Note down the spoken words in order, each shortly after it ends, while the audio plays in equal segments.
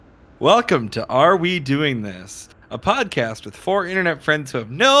Welcome to Are We Doing This? A podcast with four internet friends who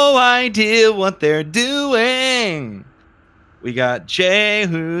have no idea what they're doing. We got Jay,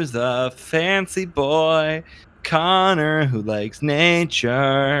 who's a fancy boy, Connor, who likes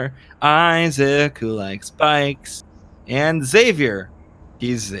nature, Isaac, who likes bikes, and Xavier.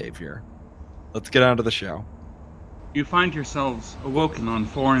 He's Xavier. Let's get on to the show. You find yourselves awoken on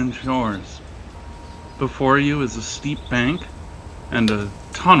foreign shores. Before you is a steep bank and a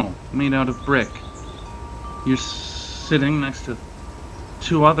tunnel made out of brick. You're sitting next to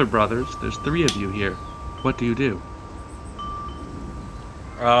two other brothers. There's three of you here. What do you do?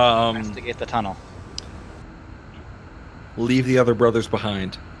 Investigate the tunnel. Leave the other brothers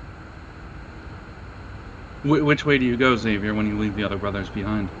behind. Which way do you go, Xavier, when you leave the other brothers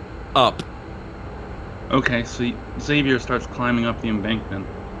behind? Up. Okay, so Xavier starts climbing up the embankment.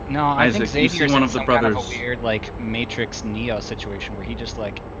 No, I Isaac, think Xavier's one in of the some kind of a brothers. weird, like, Matrix Neo situation where he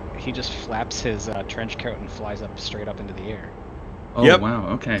just flaps his trench coat and flies up straight up into the air. Oh, Yep. wow,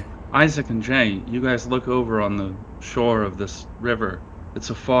 okay. Isaac and Jay, you guys look over on the shore of this river. It's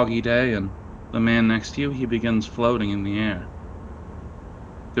a foggy day, and the man next to you, he begins floating in the air.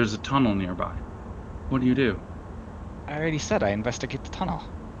 There's a tunnel nearby. What do you do? I already said I investigate the tunnel.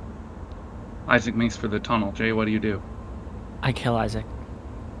 Isaac makes for the tunnel. Jay, what do you do? I kill Isaac.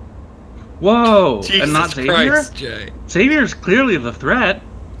 Whoa! Jesus and not Xavier? Christ, Jay. Xavier's clearly the threat.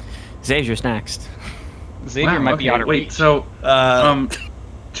 Xavier's next. Xavier Wow, might be okay, out of wait, reach. so,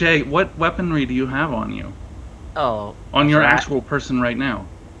 Jay, what weaponry do you have on you? Oh. On your rat. actual person right now?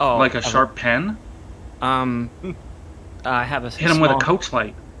 Oh. Like a sharp pen? I have a Hit him with a coach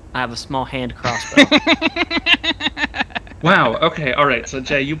light. I have a small hand crossbow. Wow, okay, alright, so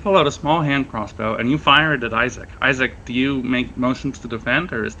Jay, you pull out a small hand crossbow and you fire it at Isaac. Isaac, do you make motions to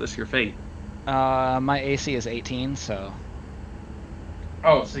defend, or is this your fate? My AC is 18, so...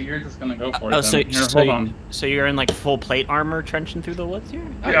 Oh, so you're just gonna go for it then. so, Here, so, hold on. so you're in like full plate armor trenching through the woods here?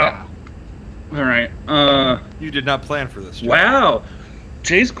 Yeah. Alright, You did not plan for this, Jay. wow!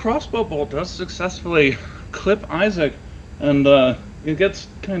 Jay's crossbow bolt does successfully clip Isaac, and, it gets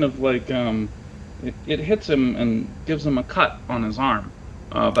kind of like, it hits him and gives him a cut on his arm.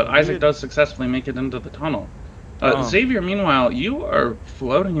 But Isaac does successfully make it into the tunnel. Xavier, meanwhile, you are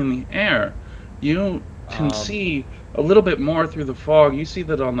floating in the air. You can see a little bit more through the fog. You see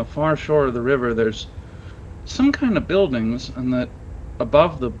that on the far shore of the river there's some kind of buildings, and that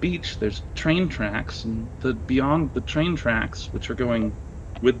above the beach there's train tracks, and beyond the train tracks, which are going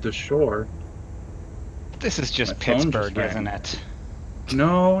with the shore... This is just My phone just Pittsburgh, rang. isn't it?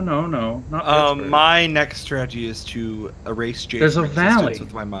 No, not Pittsburgh. My next strategy is to erase Jay There's from a existence valley.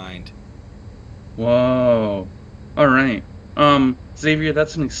 with my mind. Whoa. Alright. Xavier,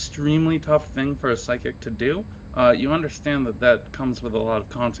 that's an extremely tough thing for a psychic to do. You understand that comes with a lot of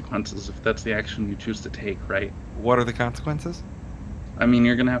consequences if that's the action you choose to take, right? What are the consequences? I mean,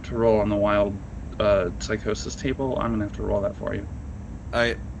 you're gonna have to roll on the wild psychosis table. I'm gonna have to roll that for you.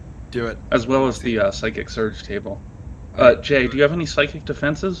 I do it. As well as the psychic surge table. Jay, do you have any psychic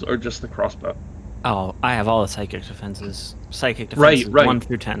defenses, or just the crossbow? Oh, I have all the psychic defenses. Psychic Right, defenses, right. 1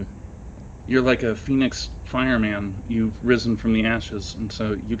 through 10. You're like a phoenix fireman. You've risen from the ashes, and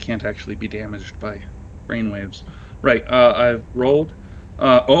so you can't actually be damaged by brainwaves. Right, I've rolled.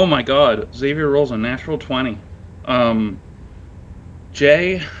 Oh my god, Xavier rolls a natural 20.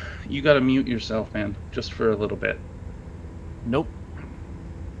 Jay, you gotta mute yourself, man, just for a little bit. Nope.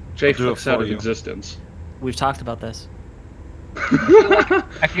 Jay I'll do it flicks out for of you. existence. We've talked about this.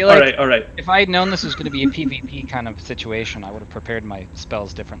 I feel like Alright. if I had known this was going to be a PvP kind of situation, I would have prepared my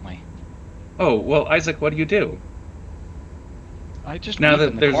spells differently. Oh, well, Isaac, what do you do? I just Now weep that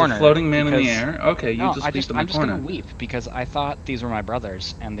in the there's corner a floating man in the because- air, okay, you No, just I'm leap just in the going corner. to weep because I thought these were my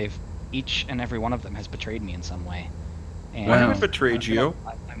brothers, and they've each and every one of them has betrayed me in some way. And Wow. I betrayed you.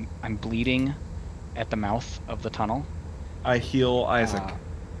 I'm bleeding at the mouth of the tunnel. I heal Isaac.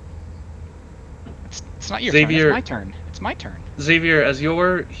 It's not your Xavier- turn. It's my turn. It's my turn. Xavier, as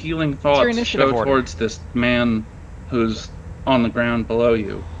your healing your thoughts initiative go order? towards this man who's on the ground below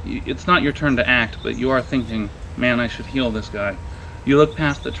you, it's not your turn to act, but you are thinking, man, I should heal this guy. You look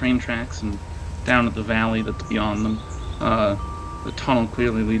past the train tracks and down at the valley that's beyond them. The tunnel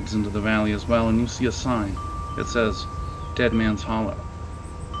clearly leads into the valley as well, and you see a sign. It says, Dead Man's Hollow.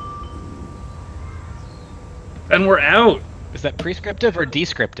 And we're out! Is that prescriptive or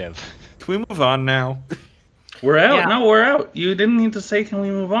descriptive? Can we move on now? We're out! Yeah. No, we're out! You didn't need to say, can we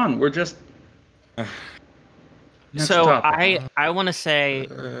move on? We're just... Next So topic. I want to say,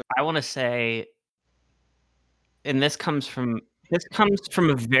 and this comes from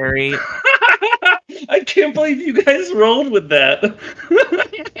a very I can't believe you guys rolled with that.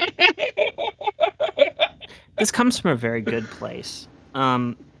 this comes from a very good place.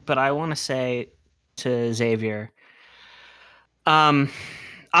 But I want to say to Xavier, I'm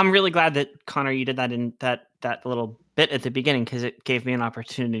really glad that Connor, you did that in that little bit at the beginning, because it gave me an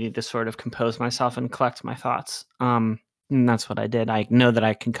opportunity to sort of compose myself and collect my thoughts. And that's what I did. I know that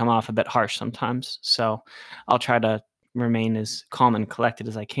I can come off a bit harsh sometimes, so I'll try to remain as calm and collected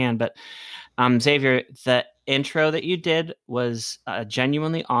as I can. But Xavier, the intro that you did was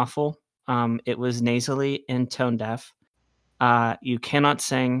genuinely awful. It was nasally and tone deaf. You cannot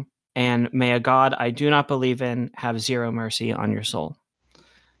sing, and may a God I do not believe in have zero mercy on your soul.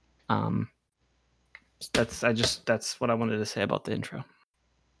 That's what I wanted to say about the intro.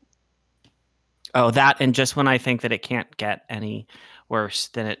 Oh, that, and just when I think that it can't get any worse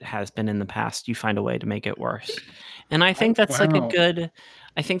than it has been in the past, you find a way to make it worse. And I think that's like a good.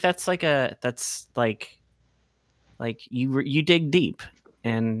 I think that's like you dig deep,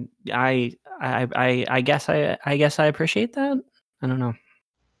 and I guess I appreciate that. I don't know.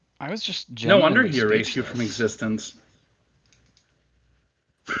 I was just No wonder genuinely he erased you from speechless. existence.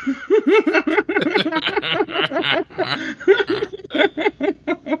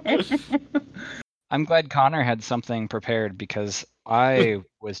 I'm glad Connor had something prepared, because I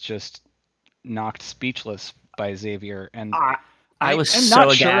was just knocked speechless by Xavier, and I was I'm so not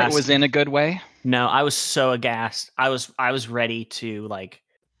aghast. sure it was in a good way. No, I was so aghast. I was ready to like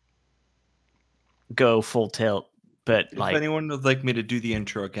go full tilt, but If like anyone would like me to do the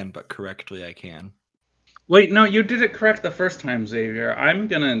intro again, but correctly, I can. Wait, no, you did it correct the first time, Xavier. I'm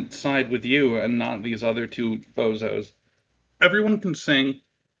gonna side with you and not these other two bozos. Everyone can sing.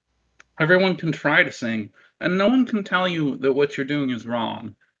 Everyone can try to sing. And no one can tell you that what you're doing is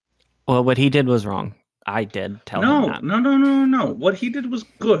wrong. well, what he did was wrong. I did tell him that. No. What he did was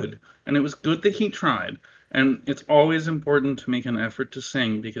good. And it was good that he tried. And it's always important to make an effort to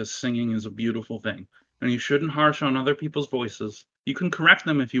sing, because singing is a beautiful thing. And you shouldn't harsh on other people's voices. You can correct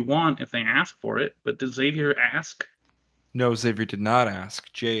them if you want, if they ask for it. But did Xavier ask? No, Xavier did not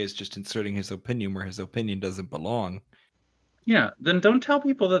ask. Jay is just inserting his opinion where his opinion doesn't belong. Yeah, then don't tell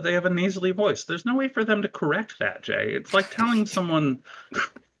people that they have a nasally voice. There's no way for them to correct that, Jay. It's like telling someone.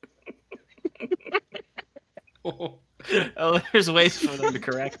 Oh, there's ways for them to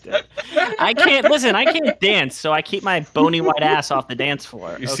correct it. I can't dance, so I keep my bony white ass off the dance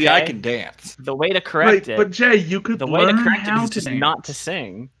floor. You see, I okay? can dance. The way to correct it. But Jay, you could the way to learn correct it how is to just dance. not to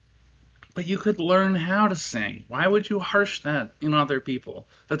sing. But you could learn how to sing. Why would you harsh that in other people?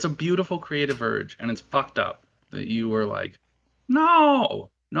 That's a beautiful creative urge, and it's fucked up that you were like, no,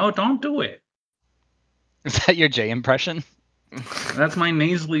 don't do it. Is that your Jay impression? That's my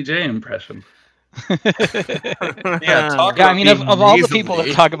nasally Jay impression. Yeah, talk Yeah, I about mean, of being all the people that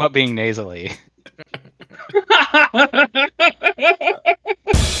nasally. talk about being nasally,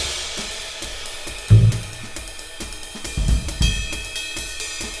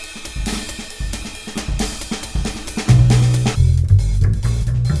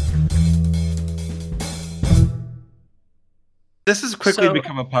 This has quickly So-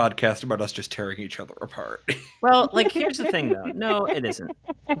 become a podcast about us just tearing each other apart. Well, like, here's the thing, though. No, it isn't.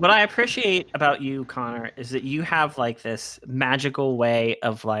 What I appreciate about you, Connor, is that you have like this magical way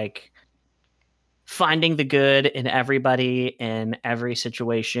of like finding the good in everybody, in every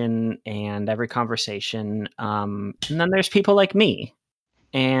situation, and every conversation. And then there's people like me,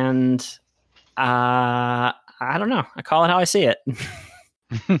 and I don't know. I call it how I see it.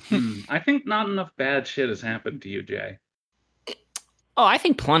 I think not enough bad shit has happened to you, Jay. Oh, I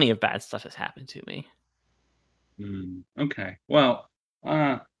think plenty of bad stuff has happened to me. Okay. Well,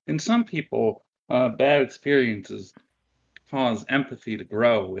 in some people, bad experiences cause empathy to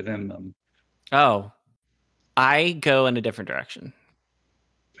grow within them. Oh, I go in a different direction.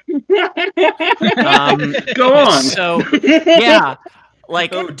 Go on. So, yeah,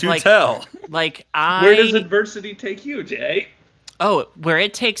 like, Oh, do like, tell. like Where does adversity take you, Jay? Oh, where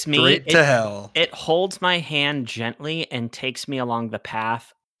it takes me, Straight to hell. it holds my hand gently and takes me along the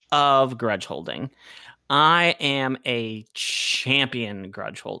path of grudge holding. I am a champion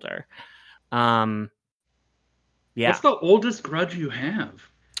grudge holder. Yeah. What's the oldest grudge you have?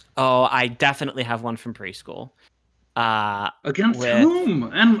 Oh, I definitely have one from preschool. Against with- whom?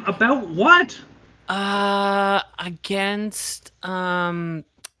 And about what? Against a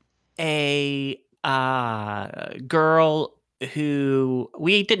girl who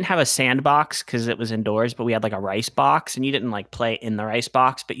we didn't have a sandbox because it was indoors, but we had like a rice box, and you didn't like play in the rice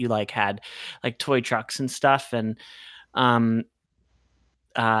box, but you like had like toy trucks and stuff, and like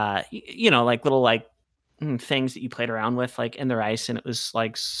little like things that you played around with like in the rice, and it was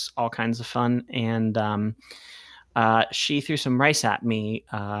like all kinds of fun. And She threw some rice at me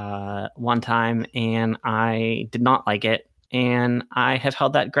one time, and I did not like it. And I have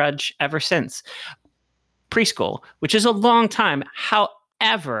held that grudge ever since preschool, which is a long time.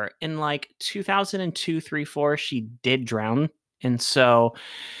 However, in like 2002, 3, 4, she did drown. And so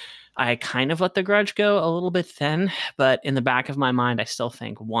I kind of let the grudge go a little bit then. But in the back of my mind, I still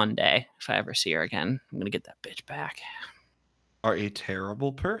think one day, if I ever see her again, I'm going to get that bitch back. Are a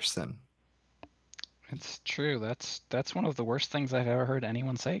terrible person. It's true. That's one of the worst things I've ever heard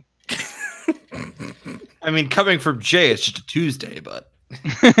anyone say. I mean, coming from Jay, it's just a Tuesday, but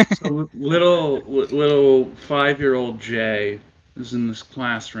So little 5-year-old Jay is in this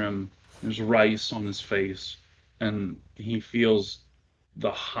classroom. There's rice on his face, and he feels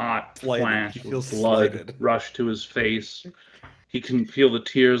the hot Slighted. flash He of feels blood slighted. rush to his face. He can feel the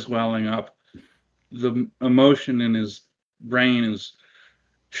tears welling up. The emotion in his brain is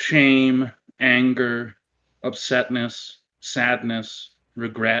shame, anger, upsetness, sadness,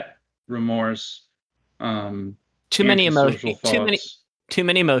 regret, remorse. Too many antisocial emotions. Too many. thoughts. Too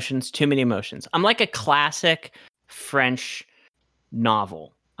many emotions. Too many emotions. I'm like a classic French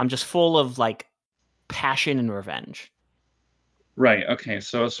novel. I'm just full of like passion and revenge. Right. Okay.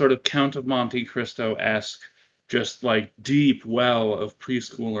 So a sort of Count of Monte Cristo-esque, just like deep well of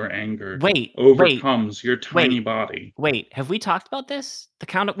preschooler anger Wait, overcomes your tiny wait. body. wait. Have we talked about this?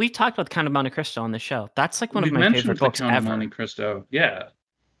 We've talked about the Count of Monte Cristo on the show. That's like one We've of my mentioned favorite the books Count of ever. Monte Cristo. Yeah.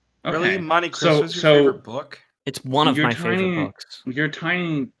 Okay. really, Monte Cristo's your favorite book? It's one of Your my favorite tiny- books. Your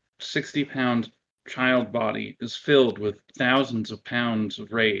tiny 60-pound child body is filled with thousands of pounds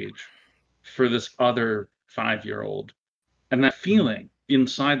of rage for this other 5-year-old. And that feeling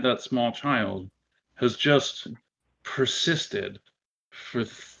inside that small child has just persisted for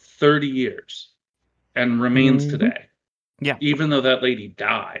 30 years and remains Mhm. today. Yeah. Even though that lady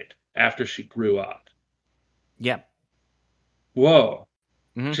died after she grew up. Yep. Whoa.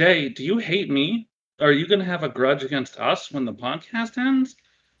 Mhm. Jay, do you hate me? Are you going to have a grudge against us when the podcast ends?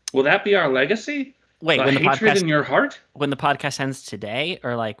 Will that be our legacy? Wait, the when the hatred podcast in your heart? when the podcast ends today,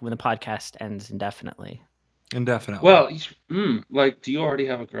 or like when the podcast ends indefinitely? Indefinitely. Well, like, do you already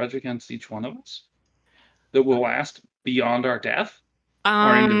have a grudge against each one of us that will last beyond our death?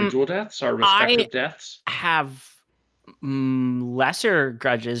 Our individual deaths, our respective deaths? Have lesser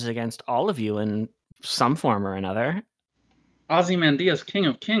grudges against all of you in some form or another. Ozymandias, King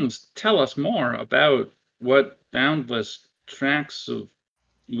of Kings, tell us more about what boundless tracts of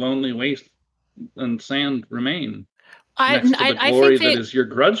lonely waste and sand remain next to the glory that is your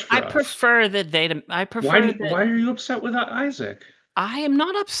grudge for I us. prefer that they. I prefer that. Why are you upset with Isaac? I am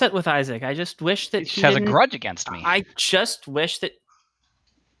not upset with Isaac. I just wish that He has a didn't- grudge against me. I just wish that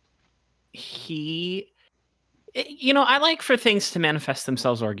he. I like for things to manifest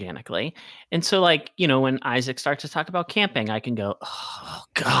themselves organically. And so, like, when Isaac starts to talk about camping, I can go, oh,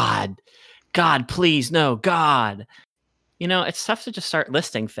 God, please, no, God. It's tough to just start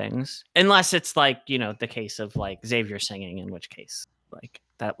listing things. Unless it's like, the case of like Xavier singing, in which case, like,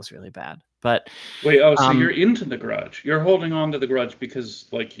 that was really bad. But wait, so you're into the grudge. You're holding on to the grudge because,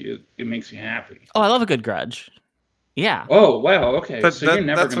 like, it makes you happy. Oh, I love a good grudge. Yeah. Oh, wow, okay. So you're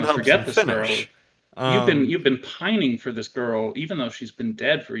never that's going what to helps forget you this finish. girl. You've been pining for this girl, even though she's been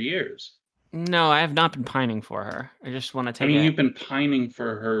dead for years. No, I have not been pining for her. I just want to take you've been pining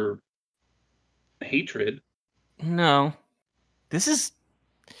for her hatred. No. This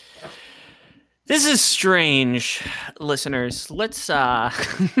is strange, listeners. Let's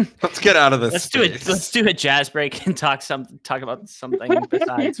get out of this. Let's do a jazz break and talk about something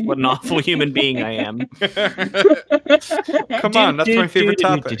besides what an awful human being I am. Come on, that's my favorite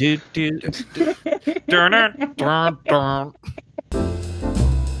topic.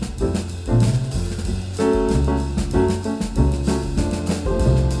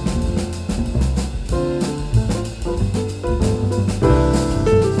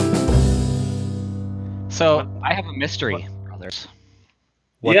 So I have a mystery, brothers.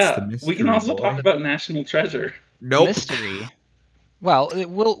 What's the mystery, we can also boy? talk about National Treasure. Nope. Mystery. Well,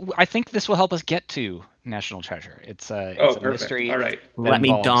 I think this will help us get to National Treasure. It's a perfect. mystery. All right. Let me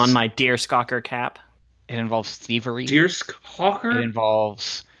don my deerstalker cap. It involves thievery. Deerstalker? It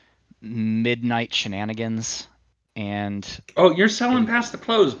involves midnight shenanigans, and you're selling past the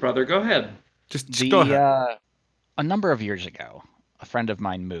close, brother. Go ahead. Just go ahead. A number of years ago, a friend of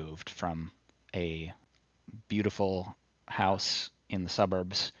mine moved from a beautiful house in the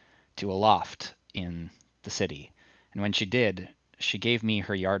suburbs to a loft in the city. And when she did, she gave me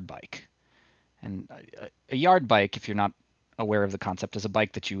her yard bike. And a yard bike, if you're not aware of the concept, is a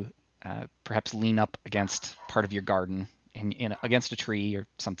bike that you perhaps lean up against part of your garden, in against a tree or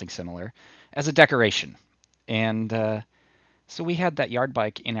something similar, as a decoration. And so we had that yard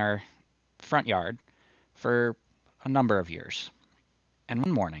bike in our front yard for a number of years. And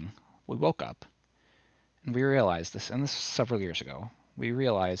one morning, we woke up and we realized this, and this was several years ago, we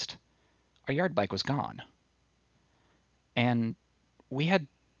realized our yard bike was gone. And we had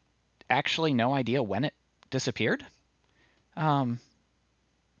actually no idea when it disappeared.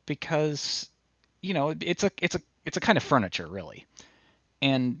 Because, it's a kind of furniture, really.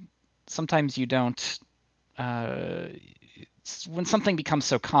 And sometimes you don't, when something becomes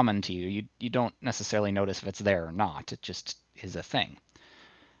so common to you, you don't necessarily notice if it's there or not. It just is a thing.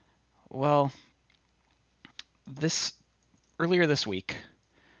 Well, earlier this week,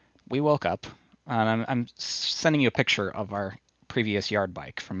 we woke up, and I'm sending you a picture of our previous yard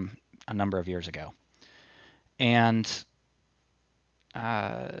bike from a number of years ago. And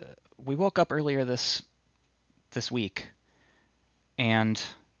we woke up earlier this week, and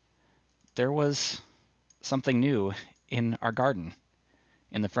there was something new in our garden,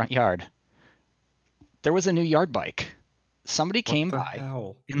 in the front yard. There was a new yard bike. Somebody came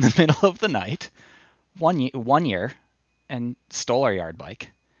by in the middle of the night, one year, and stole our yard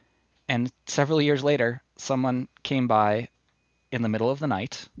bike. And several years later, someone came by in the middle of the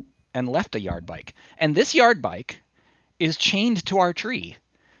night and left a yard bike. And this yard bike is chained to our tree.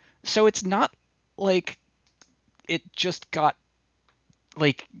 So it's not like it just got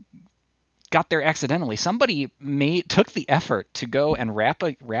there accidentally. Somebody took the effort to go and wrap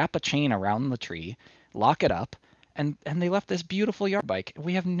a chain around the tree, lock it up, and they left this beautiful yard bike.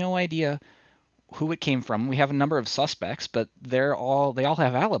 We have no idea who it came from. We have a number of suspects, but they all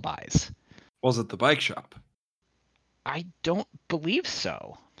have alibis. Was it the bike shop? I don't believe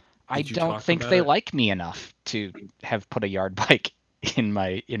so. I don't think they like me enough to have put a yard bike in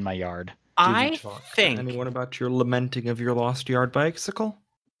my yard. Did you talk to anyone about your lamenting of your lost yard bicycle?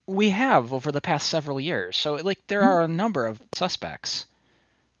 We have over the past several years. So there are a number of suspects.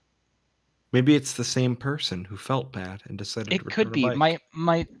 Maybe it's the same person who felt bad and decided to return It could be. a bike.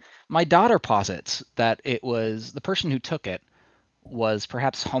 My daughter posits that it was the person who took it was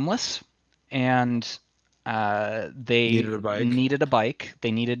perhaps homeless, and they needed a bike.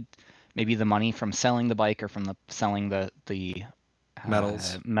 They needed maybe the money from selling the bike or from selling the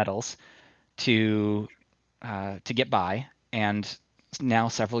metals to get by. And now,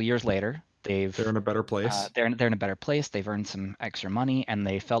 several years later, they're in a better place. They're in a better place. They've earned some extra money, and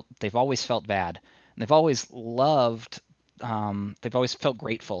they've always felt bad. And they've always felt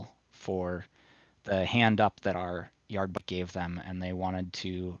grateful for the hand up that our yard bike gave them, and they wanted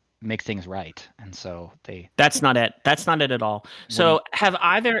to make things right. And so That's not it. That's not it at all. So have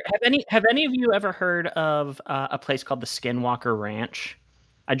any of you ever heard of a place called the Skinwalker Ranch?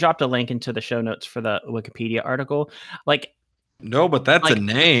 I dropped a link into the show notes for the Wikipedia article. No, but that's a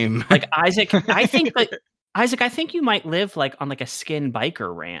name. Isaac, I think you might live on a skin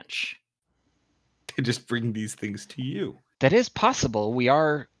biker ranch. They just bring these things to you. That is possible. We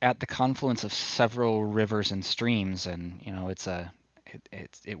are at the confluence of several rivers and streams, and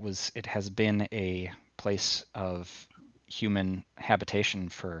it has been a place of human habitation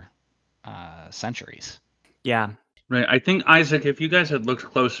for centuries. Yeah. Right. I think, Isaac, if you guys had looked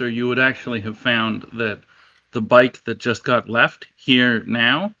closer, you would actually have found that the bike that just got left here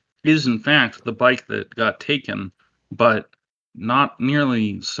now is, in fact, the bike that got taken, but not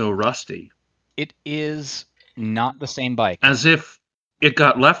nearly so rusty. It is not the same bike. As if it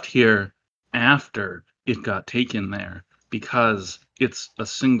got left here after it got taken there, because it's a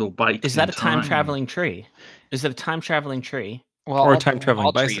single bike. Is that a time-traveling tree? Is it a time-traveling tree? Well, or a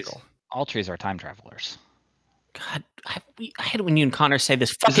time-traveling bicycle? All trees are time travelers. God, I hate when you and Connor say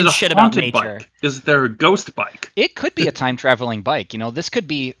this fucking shit about nature. Bike? Is there a ghost bike? It could be a time-traveling bike. This could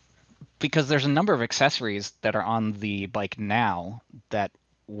be, because there's a number of accessories that are on the bike now that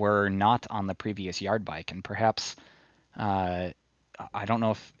were not on the previous yard bike, and perhaps I don't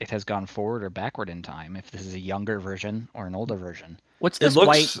know if it has gone forward or backward in time, if this is a younger version or an older version. What's this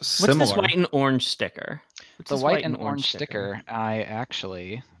white and orange sticker? The white and orange sticker,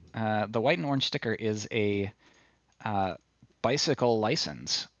 the white and orange sticker is a bicycle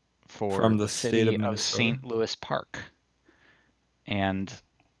license from the city of St. Louis Park, and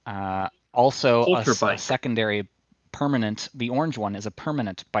also a secondary permanent. The orange one is a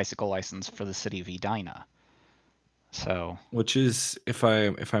permanent bicycle license for the city of Edina. So, which is, if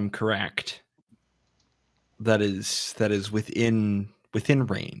I'm correct, that is within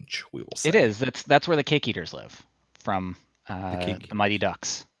range. We will say it is. That's where the Cake Eaters live, from the Mighty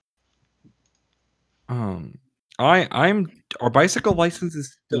Ducks. Our bicycle license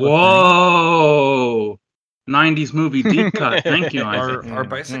is still Whoa! 90s movie deep cut. Thank you, Isaac. Our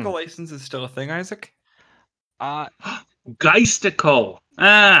bicycle license is still a thing, Isaac? Geisticle.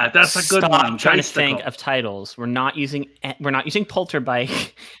 Ah, that's a good Stop one. trying to think Geisticle. of titles. We're not using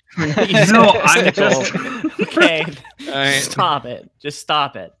Polterbike. We're not using No, I'm Geisticle. just. Okay, All right. stop it. Just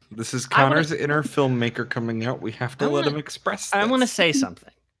stop it. This is I wanna- Connor's inner filmmaker coming out. We have to I let wanna- him express I want to this. say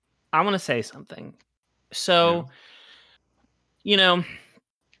something. So,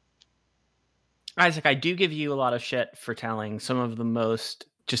 Isaac, I do give you a lot of shit for telling some of the most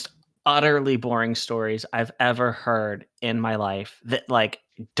just utterly boring stories I've ever heard in my life that like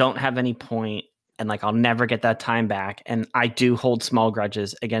don't have any point and like I'll never get that time back, and I do hold small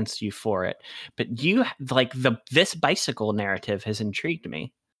grudges against you for it. But you like this bicycle narrative has intrigued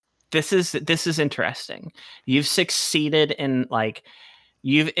me. This is interesting. You've succeeded in like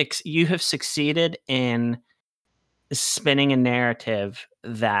you have succeeded in spinning a narrative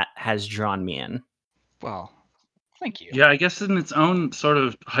that has drawn me in. Well, thank you. Yeah, I guess in its own sort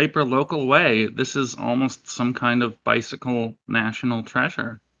of hyper local way, this is almost some kind of bicycle national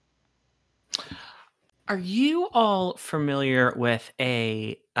treasure. Are you all familiar with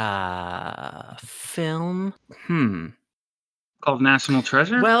a film? Called National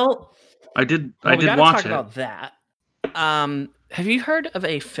Treasure? Well, I did we gotta watch talk it. about that. Have you heard of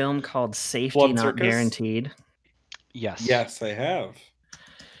a film called Safety Blood Not Circus? Guaranteed? Yes. Yes, I have.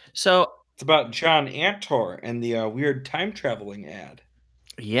 So, It's about John Antor and the weird time traveling ad.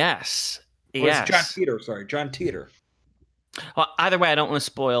 yes. Oh, it's John Yes. Teeter. Sorry, John Teeter. Well, either way, I don't want to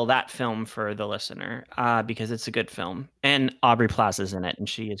spoil that film for the listener because it's a good film. And Aubrey Plaza's in it, and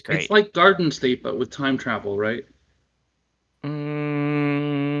she is great. It's like Garden State, but with time travel, right?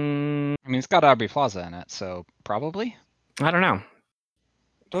 Mm, I mean, it's got Aubrey Plaza in it, so probably. I don't know.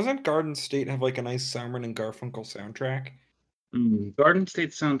 Doesn't Garden State have like a nice Simon and Garfunkel soundtrack? Garden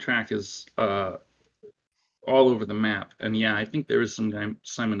State soundtrack is all over the map, and yeah, I think there is some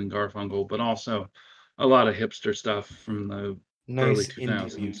Simon and Garfunkel, but also a lot of hipster stuff from the early Nice indie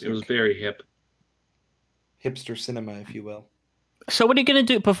 2000s. music. It was very hip. Hipster cinema, if you will. So, what are you going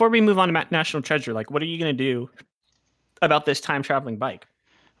to do before we move on to National Treasure? Like, what are you going to do about this time traveling bike?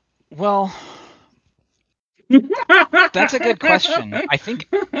 Well, that's a good question. I think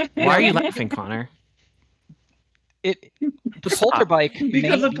Why are you laughing, Connor? the Polterbike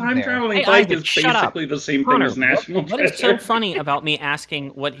Because may a be time there. traveling Hey, bike Isaac, is shut up. basically the same Connor, thing as National What Treasure. is so funny about me asking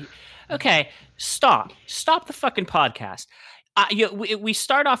what? Okay, stop the fucking podcast. We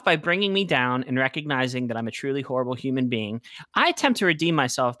start off by bringing me down and recognizing that I'm a truly horrible human being. I attempt to redeem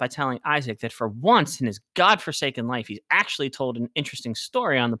myself by telling Isaac that for once in his godforsaken life, he's actually told an interesting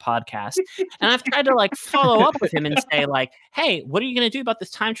story on the podcast. And I've tried to like follow up with him and say like, hey, what are you going to do about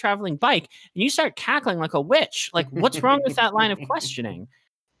this time traveling bike? And you start cackling like a witch. Like, what's wrong with that line of questioning?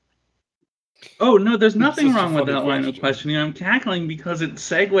 Oh no, there's nothing just a wrong with funny that line of question. questioning. I'm cackling because it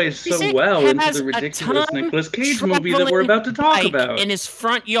segues so Isaac well into has the a ridiculous time Nicolas Cage movie that we're about to talk bike about. in his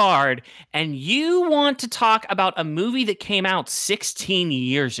front yard, and you want to talk about a movie that came out 16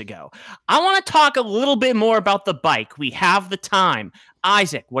 years ago. I want to talk a little bit more about the bike. We have the time.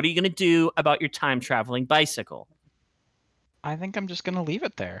 Isaac, what are you going to do about your time traveling bicycle? I think I'm just gonna leave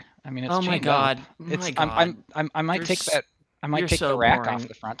it there. I mean, it's Oh my chained God. up. My It's God. I might You're take s- that. I might you're take so the rack boring. off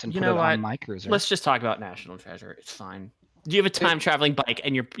the front and You put know it what? on my cruiser. Let's just talk about National Treasure. It's fine. Do you have a time traveling bike,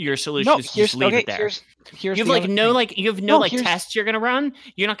 and your solution no, is to here's just leave okay. it there? Here's You have the like other no thing. like you have No, no like here's- tests you're gonna run.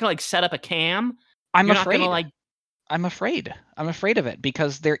 You're not gonna like set up a cam. I'm You're not afraid. gonna like. I'm afraid. I'm afraid of it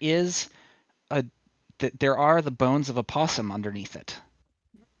because there is there are the bones of a possum underneath it.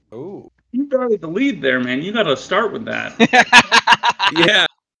 Oh. You buried the lead there, man. You got to start with that. Yeah.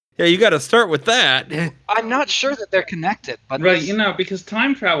 Yeah, you got to start with that. I'm not sure that they're connected, but Right, because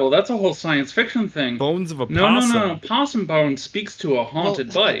time travel, that's a whole science fiction thing. Bones of a No, possum. no. Possum bone speaks to a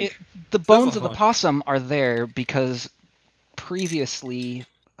haunted bike. The bones of the haunt. possum are there because previously,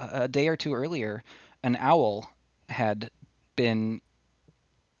 a day or two earlier, an owl had been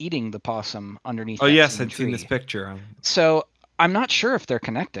eating the possum underneath. Oh, that yes, same I've seen this tree. picture. So I'm not sure if they're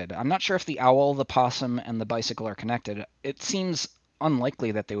connected. I'm not sure if the owl, the possum, and the bicycle are connected. It seems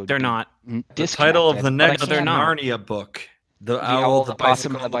unlikely that they would. They're be not. The title of the disconnected, but I next they're can't- not. Narnia book. The The Owl, the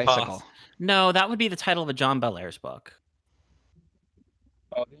possum, and the bicycle. possum. No, that would be the title of a John Belair's book.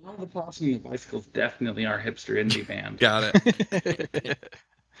 Oh, the Possum and the Bicycles definitely are hipster indie band. Got it.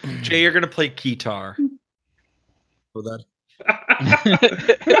 Jay, you're going to play guitar. For that.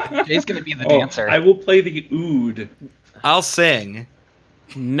 Jay's gonna be the Oh, dancer. I will play the oud. I'll sing.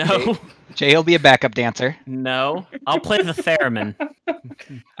 No, Jay will be a backup dancer. no. I'll play the theremin.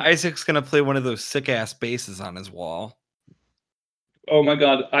 Isaac's going to play one of those sick-ass basses on his wall. Oh my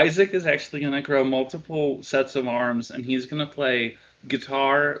god, Isaac is actually going to grow multiple sets of arms, and he's going to play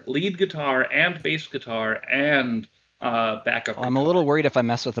guitar, lead guitar, and bass guitar, and backup Well, I'm a guitar. little worried if I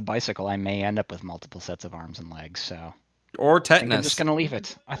mess with the bicycle, I may end up with multiple sets of arms and legs. So Or I think I'm tetanus. just gonna leave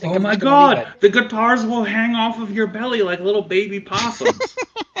it. I think Oh I'm my just gonna leave it. god! The guitars will hang off of your belly like little baby possums.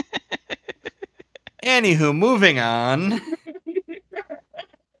 Anywho, moving on.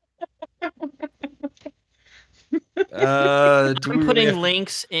 Do I'm we really putting have to-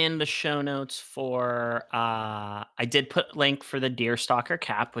 links in the show notes for. I did put link for the Deerstalker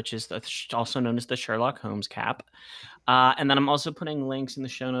cap, which is also known as the Sherlock Holmes cap, and then I'm also putting links in the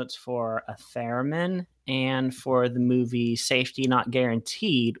show notes for a theremin and for the movie Safety Not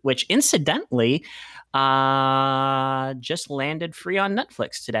Guaranteed, which incidentally just landed free on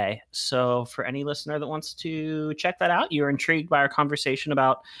Netflix today. So for any listener that wants to check that out, you're intrigued by our conversation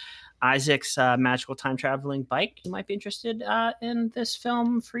about Isaac's magical time traveling bike, you might be interested in this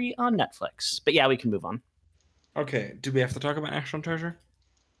film free on Netflix. But yeah, we can move on. Okay, do we have to talk about National Treasure?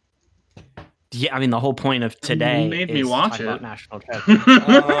 Yeah, I mean the whole point of today You made me is to watch talk it. about National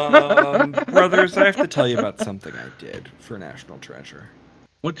Treasure. Brothers, I have to tell you about something I did for National Treasure.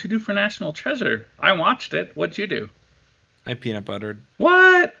 What'd you do for National Treasure? I watched it. What'd you do? I peanut buttered.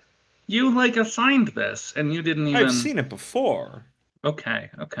 What? You like assigned this, and you didn't even. I've seen it before. Okay.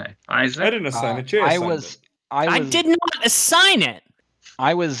 Isaac. I didn't assign it. Jay I assigned was. it. I did not assign it.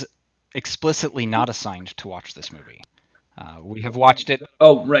 I was explicitly not assigned to watch this movie. We have watched it.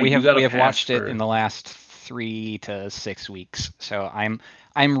 Oh, right. We you have got a we have pass watched it for- in the last 3 to 6 weeks. So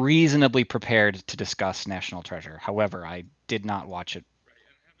I'm reasonably prepared to discuss National Treasure. However, I did not watch it.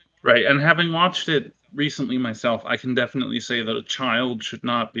 Right, and having watched it recently myself, I can definitely say that a child should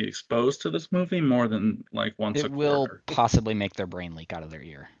not be exposed to this movie more than like once a It will quarter. possibly make their brain leak out of their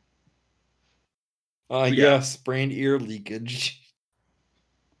ear. Yeah. Yes, brain ear leakage.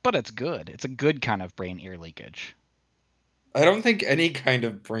 But it's good. It's a good kind of brain ear leakage. I don't think any kind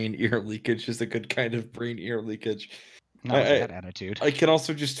of brain ear leakage is a good kind of brain ear leakage. Not with that attitude. I can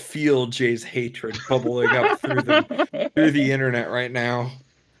also just feel Jay's hatred bubbling up through the internet right now.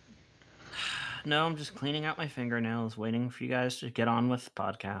 No, I'm just cleaning out my fingernails, waiting for you guys to get on with the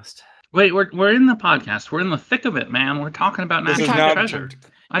podcast. Wait, we're in the podcast. We're in the thick of it, man. We're talking about This is National not Treasure.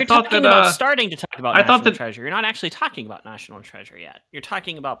 I You're thought talking that about starting to talk about I National thought that- Treasure. You're not actually talking about National Treasure yet. You're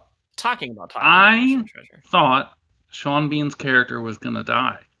talking about talking about I- National Treasure. thought Sean Bean's character was gonna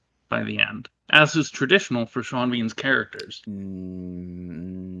die by the end, as is traditional for Sean Bean's characters.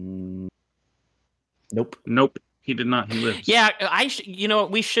 Nope. Nope, he did not. He lives. Yeah, you know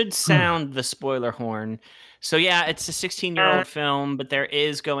what? We should sound the spoiler horn. So yeah, it's a 16-year-old film, but there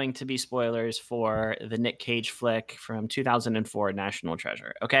is going to be spoilers for the Nick Cage flick from 2004, National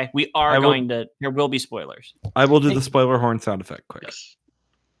Treasure. Okay, there will be spoilers. I will do the spoiler horn sound effect quick. Yes.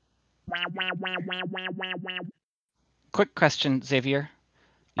 Quick question, Xavier.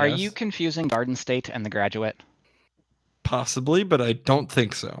 Are Yes? you confusing Garden State and The Graduate? Possibly, but I don't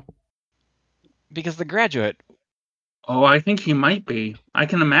think so. Because The Graduate, Oh, I think he might be. I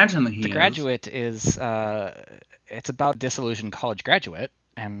can imagine that he The is. Graduate is it's about a disillusioned college graduate,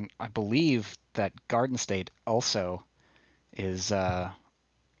 and I believe that Garden State also is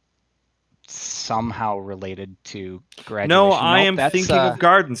somehow related to graduation. No, I am that's, thinking of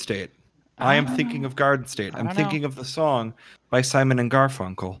Garden State. I am don't thinking know. of Garden State. I I'm don't know. thinking of the song by Simon and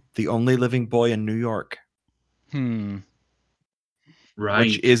Garfunkel, "The Only Living Boy in New York," Right.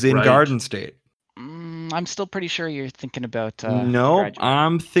 which is in right. Garden State. I'm still pretty sure you're thinking about The No, Graduate.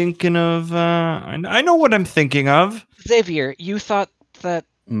 I'm thinking of. I know what I'm thinking of. Xavier, you thought that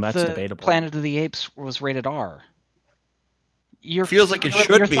That's the debatable. Planet of the Apes was rated R. Feels like it your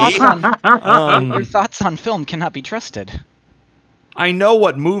should be. Your thoughts on film cannot be trusted. I know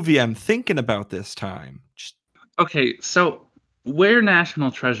what movie I'm thinking about this time. Just- Okay, so where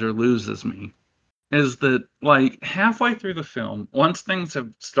National Treasure loses me is that, like, halfway through the film, once things have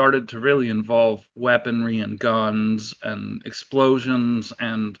started to really involve weaponry and guns and explosions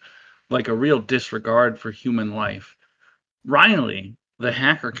and, like, a real disregard for human life, Riley, the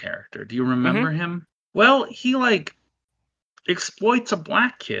hacker character, do you remember him? Well, he, like, exploits a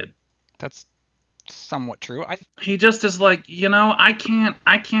black kid. That's somewhat true. He just is like, I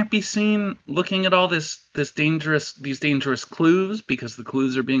can't be seen looking at all these dangerous clues because the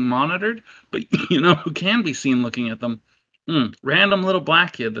clues are being monitored. But who can be seen looking at them? Random little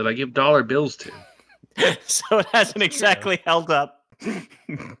black kid that I give dollar bills to. So it hasn't exactly held up.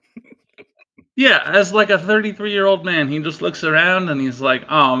 Yeah, as like a 33-year-old man, he just looks around and he's like,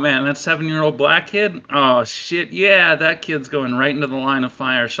 oh man, that 7-year-old black kid? Oh shit, yeah, that kid's going right into the line of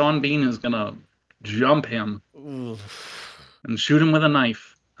fire. Sean Bean is gonna jump him and shoot him with a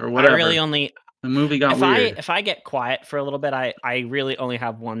knife or whatever. The movie got weird. If I get quiet for a little bit, I really only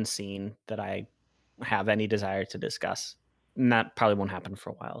have one scene that I have any desire to discuss. And that probably won't happen for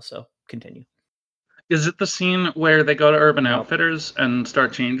a while, so continue. Is it the scene where they go to Urban Nope. Outfitters and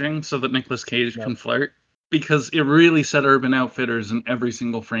start changing so that Nicolas Cage Nope. can flirt? Because it really said Urban Outfitters in every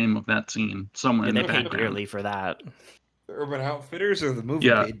single frame of that scene, somewhere in They the paid background. dearly for that. The Urban Outfitters or the movie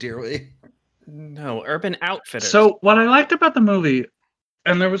Yeah. paid dearly? No, Urban Outfitters. So what I liked about the movie,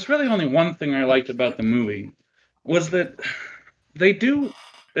 and there was really only one thing I liked about the movie, was that they do,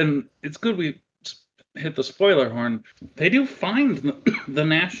 and it's good we hit the spoiler horn, they do find the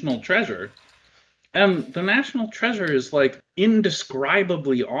national treasure. And the national treasure is like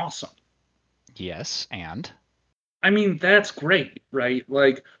indescribably awesome. Yes, and I mean, that's great, right?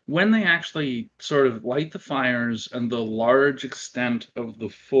 Like when they actually sort of light the fires and the large extent of the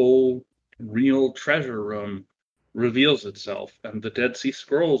full real treasure room reveals itself and the Dead Sea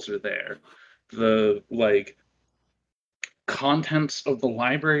Scrolls are there. The like contents of the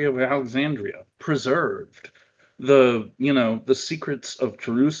Library of Alexandria preserved. The secrets of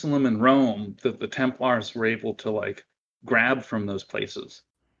Jerusalem and Rome that the Templars were able to like grab from those places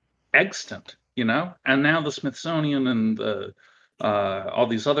extant, and now the Smithsonian and the all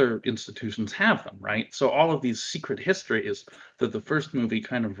these other institutions have them, right? So all of these secret histories that the first movie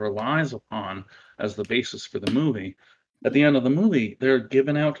kind of relies upon as the basis for the movie, at the end of the movie, they're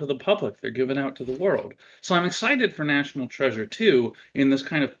given out to the public, they're given out to the world. So I'm excited for National Treasure 2 in this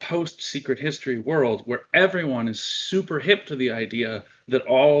kind of post-secret history world where everyone is super hip to the idea that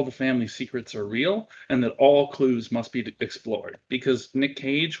all the family secrets are real and that all clues must be explored. Because Nick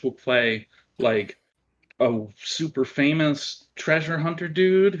Cage will play like a super famous treasure hunter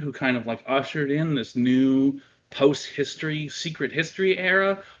dude who kind of like ushered in this new post-history, secret history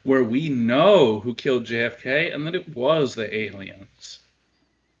era where we know who killed JFK and that it was the aliens.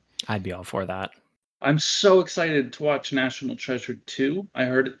 I'd be all for that. I'm so excited to watch National Treasure 2. I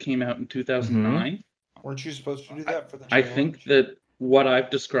heard it came out in 2009. Weren't you supposed to do that for the I challenge? think that what I've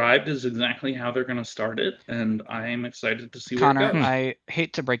described is exactly how they're going to start it, and I am excited to see Connor, where it goes. I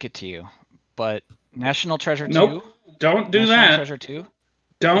hate to break it to you, but National Treasure 2. Nope, don't do National that. Treasure 2.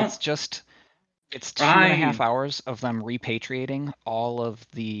 Don't. It's 2.5 hours of them repatriating all of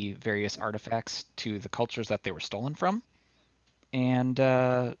the various artifacts to the cultures that they were stolen from, and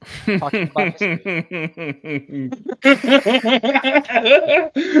talking about history.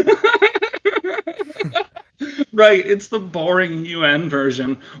 Right, it's the boring UN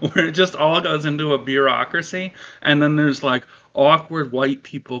version where it just all goes into a bureaucracy, and then there's like awkward white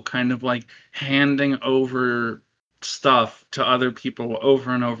people kind of like handing over stuff to other people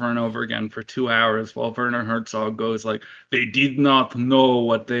over and over and over again for 2 hours while Werner Herzog goes like, they did not know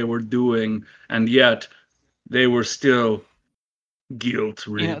what they were doing, and yet they were still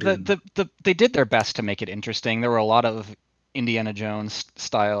guilt-ridden. They did their best to make it interesting. There were a lot of Indiana Jones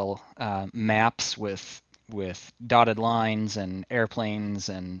style maps with dotted lines and airplanes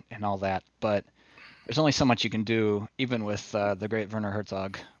and all that, but there's only so much you can do, even with the great Werner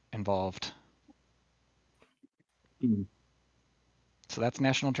Herzog involved. Mm. So that's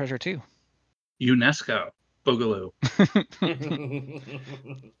National Treasure 2. UNESCO, Boogaloo.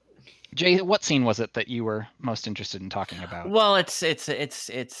 Jay, what scene was it that you were most interested in talking about? Well, it's towards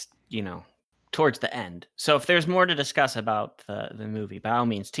the end. So if there's more to discuss about the movie, by all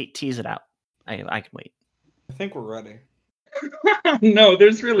means, tease it out. I can wait. I think we're ready. No,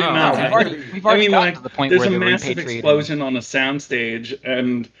 there's really Oh, not. okay. We've already gotten to the point there's where a they were massive repatriating. explosion on a soundstage,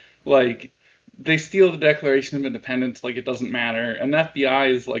 and like they steal the Declaration of Independence like it doesn't matter, and FBI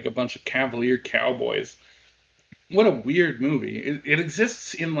is like a bunch of cavalier cowboys. What a weird movie. It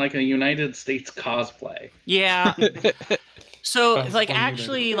exists in like a United States cosplay. Yeah. So That's like funny,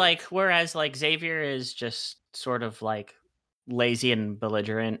 actually like whereas like Xavier is just sort of like lazy and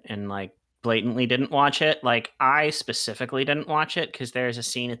belligerent and like blatantly didn't watch it, like I specifically didn't watch it because there's a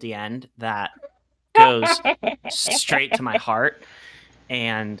scene at the end that goes straight to my heart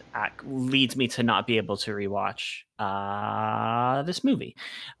and leads me to not be able to rewatch this movie.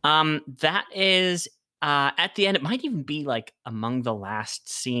 That is at the end, it might even be like among the last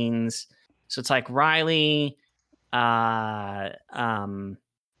scenes. So it's like Riley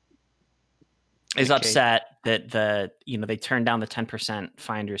is Okay. upset that they turned down the 10%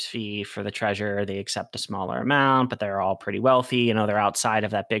 finder's fee for the treasure. They accept a smaller amount, but they're all pretty wealthy. They're outside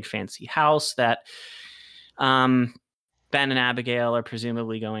of that big fancy house that Ben and Abigail are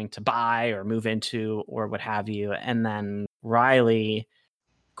presumably going to buy or move into or what have you. And then Riley,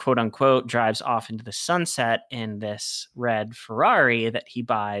 quote unquote, drives off into the sunset in this red Ferrari that he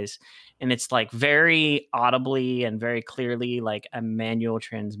buys. And it's like very audibly and very clearly like a manual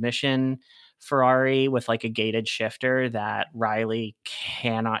transmission Ferrari with like a gated shifter that Riley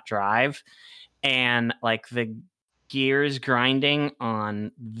cannot drive, and like the gears grinding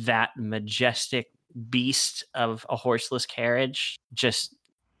on that majestic beast of a horseless carriage just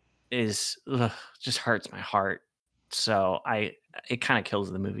hurts my heart. So it kind of kills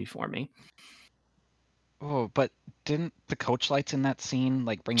the movie for me. Oh, but didn't the coach lights in that scene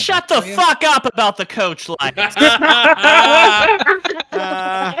like bring it Shut back the for you? fuck up about the coach lights.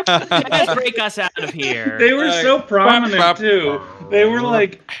 Just break us out of here. They were so prominent too. They were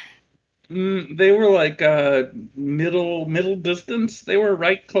like middle distance. They were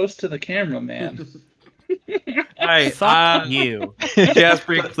right close to the camera, man. All right, Fuck you. gas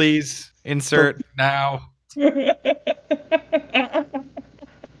break, please. Insert now.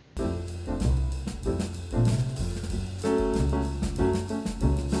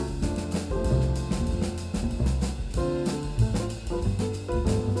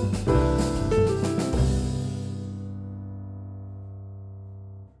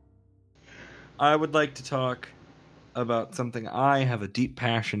 I would like to talk about something I have a deep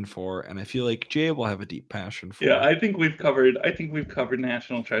passion for, and I feel like Jay will have a deep passion for. Yeah, I think we've covered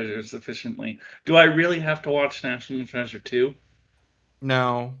National Treasure sufficiently. Do I really have to watch National Treasure 2?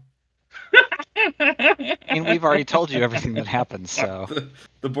 No. I mean, we've already told you everything that happens, so.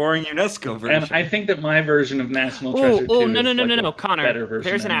 The boring UNESCO version. And I think that my version of National Treasure 2 no, Connor. better version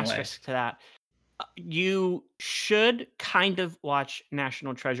There's an anyway. asterisk to that. You should kind of watch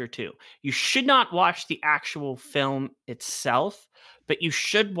National Treasure 2. You should not watch the actual film itself, but you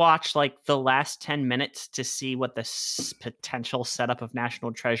should watch like the last 10 minutes to see what the potential setup of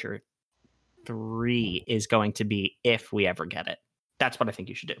National Treasure 3 is going to be if we ever get it. That's what I think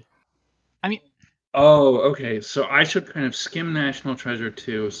you should do. I mean, oh, okay. So I should kind of skim National Treasure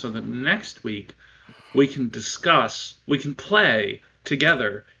 2 so that next week we can play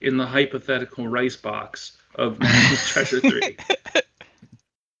together in the hypothetical rice box of National Treasure 3.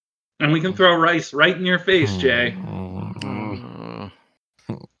 And we can throw rice right in your face, Jay.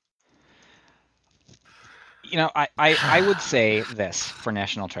 You know, I would say this for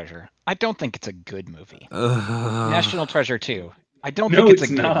National Treasure. I don't think it's a good movie. National Treasure 2. I don't think it's a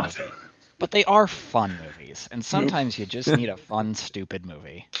good movie. But they are fun movies, and sometimes you just need a fun, stupid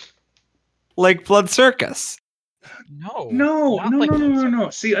movie. Like Blood Circus. No.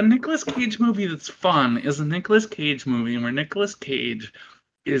 See, a Nicolas Cage movie that's fun is a Nicolas Cage movie where Nicolas Cage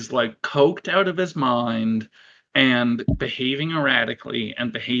is like coked out of his mind and behaving erratically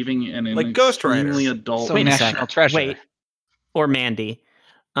and behaving in an Like Ghost Rider. extremely adult So Wait a National second. Treasure. Wait. Or Mandy.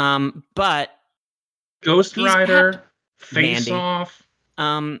 But Ghost He's Rider, Face Mandy. Off.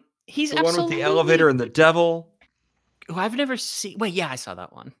 He's The one with absolutely the elevator and the devil. who I've never seen. Wait, yeah, I saw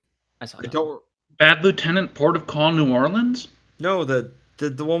that one. I don't. Bad Lieutenant, Port of Call, New Orleans. No, the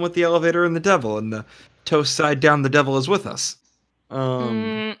one with the elevator and the devil, and the toast side down. The devil is with us.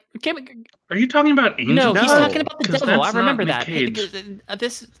 Are you talking about Angel? No, he's No, talking about the 'cause devil. I that's not remember Nick that. Cage.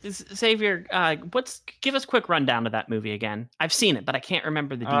 This is Xavier. Give us a quick rundown of that movie again. I've seen it, but I can't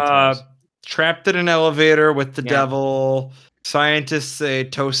remember the details. Trapped in an elevator with the Yeah. devil. Scientists say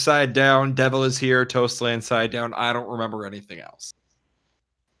toast side down. Devil is here. Toast land side down. I don't remember anything else.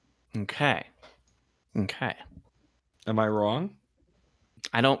 Okay. Am I wrong?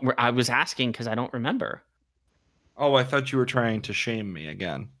 I was asking because I don't remember. Oh, I thought you were trying to shame me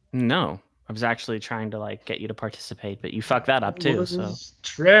again. No, I was actually trying to like get you to participate, but you fucked that up too. So Was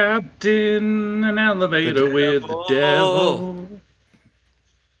trapped in an elevator with the devil.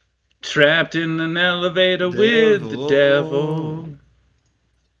 Trapped in an elevator with the devil.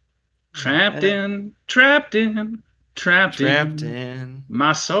 Trapped in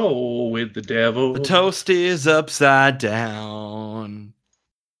my soul with the devil. The toast is upside down.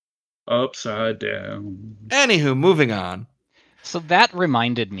 Upside down. Anywho, moving on. So that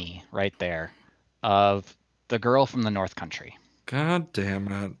reminded me right there of The Girl from the North Country. God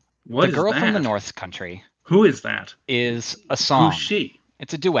damn it. What The is Girl that? from the North Country Who is that? is a song. Who's she?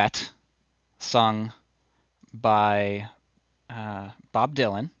 It's a duet sung by Bob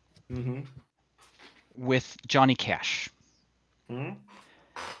Dylan Mm-hmm. with Johnny Cash. Hmm?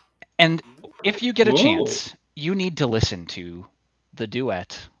 And if you get a Whoa. chance, you need to listen to the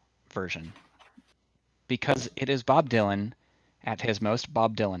duet version because it is Bob Dylan at his most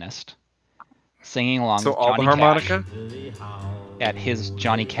Bob Dylanist singing along So with all the Johnny harmonica? Cash at his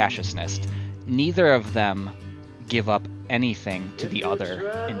Johnny Cash'ness. Neither of them give up anything to the other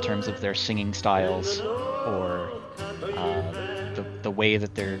in terms of their singing styles or the way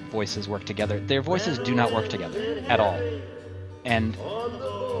that their voices work together. Their voices do not work together at all. And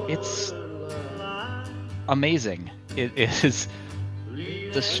it's amazing. It is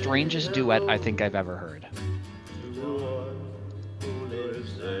the strangest duet I think I've ever heard.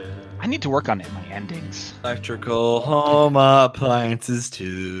 I need to work on my endings. Electrical home appliances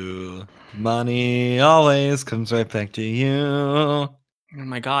too. Money always comes right back to you. Oh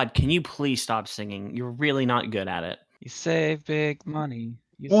my God! Can you please stop singing? You're really not good at it. You save big money.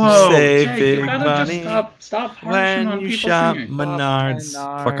 You Whoa, Save Jay, big you gotta money just stop harshing when on you people shop singing. Menards.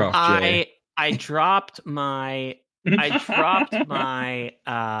 Fuck off, Jay. I dropped my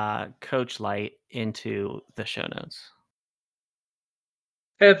Coach Light into the show notes.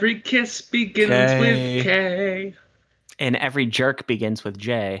 Every kiss begins K. with K. And every jerk begins with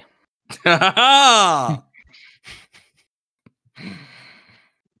J.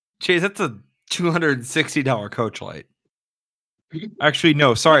 Chase, that's a $260 Coach Light. Actually,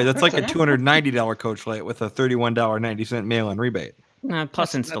 no, sorry, that's like a $290 Coach Light with a $31.90 mail-in rebate. Plus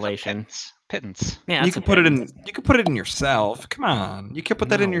That's a installation. pittance. Yeah, You that's can a put it pittance. in. You can put it in yourself. Come on, you can put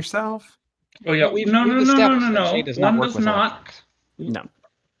that in No. yourself. Oh yeah, We've no. established that Jay does not One work does with not. electrics. No.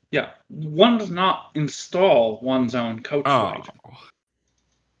 Yeah, one does not install one's own Coach Oh, Light.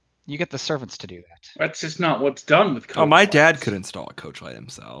 You get the servants to do that. That's just not what's done with Coach oh, my dad Lights. could install a Coach Light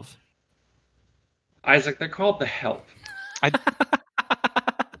himself. Isaac, they're called the Help.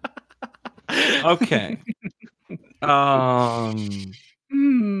 Okay.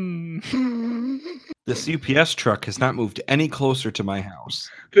 This UPS truck has not moved any closer to my house.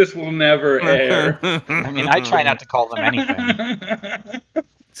 This will never air. I mean, I try not to call them anything.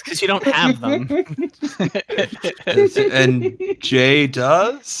 It's because you don't have them. And Jay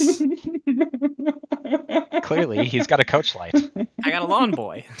does? Clearly, he's got a Coach Light. I got a lawn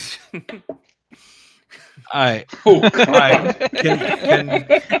boy. I Oh God!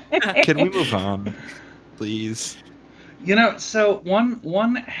 can we move on, please? You know, so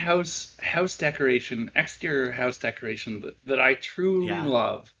one house decoration, exterior house decoration that I truly Yeah.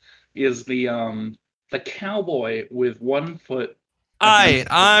 love is the cowboy with 1 foot.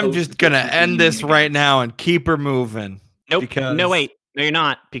 I'm post just gonna that he's end this leaning right against. now and keep her moving. Nope. Because- No, wait. No, you're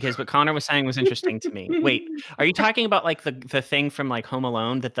not. Because what Connor was saying was interesting to me. Wait, are you talking about like the thing from like Home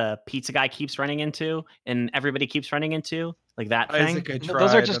Alone that the pizza guy keeps running into and everybody keeps running into? Like that thing? Isaac, I No, those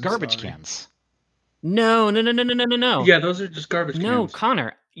are tried, just I'm garbage sorry. cans. No. Yeah, those are just garbage No, cans.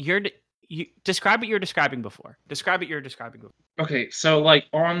 Connor, you describe what you're describing before. Describe what you're describing before. Okay, so like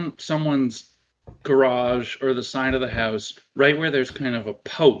on someone's garage or the side of the house, right where there's kind of a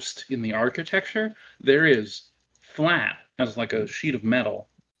post in the architecture, there is flat as like a sheet of metal,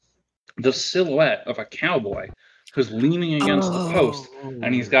 the silhouette of a cowboy who's leaning against the post,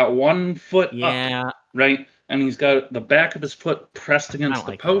 and he's got 1 foot up, Yeah. right? And he's got the back of his foot pressed against don't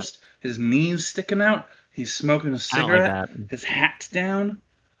the like that. post, his knees sticking out, he's smoking a I don't cigarette, like that. his hat's down.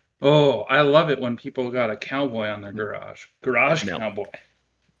 Oh, I love it when people got a cowboy on their garage. Garage No. cowboy.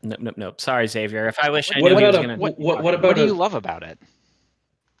 Nope. Sorry, Xavier. If I wish I What knew he was about gonna. what about What do a- you love about it?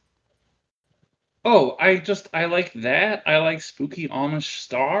 Oh, I like that. I like spooky Amish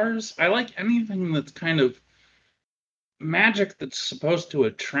stars. I like anything that's kind of magic that's supposed to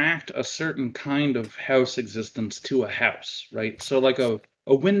attract a certain kind of house existence to a house, right? So like a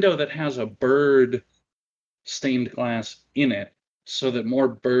window that has a bird stained glass in it so that more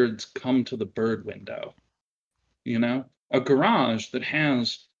birds come to the bird window. You know? A garage that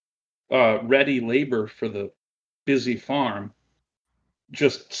has ready labor for the busy farm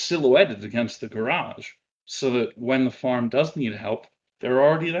just silhouetted against the garage so that when the farm does need help, they're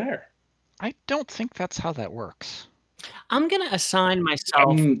already there. I don't think that's how that works. I'm gonna assign I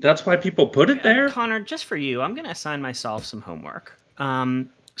myself. mean, that's why people put it there. Connor, just for you, I'm going to assign myself some homework.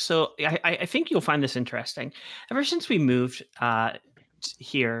 So I think you'll find this interesting. Ever since we moved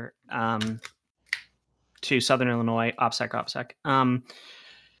here to Southern Illinois, OPSEC,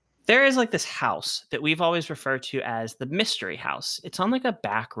 there is like this house that we've always referred to as the Mystery House. It's on like a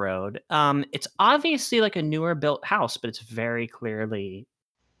back road. It's obviously like a newer built house, but it's very clearly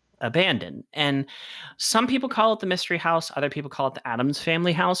abandoned. And some people call it the Mystery House. Other people call it the Addams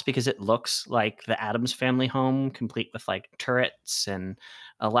Family House because it looks like the Addams Family home, complete with like turrets and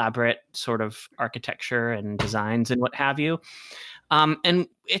elaborate sort of architecture and designs and what have you. And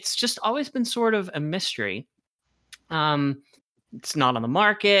it's just always been sort of a mystery. It's not on the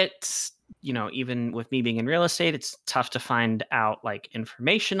market. You know, even with me being in real estate, it's tough to find out like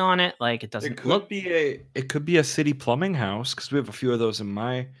information on it. Like it doesn't look. It could be a city plumbing house because we have a few of those in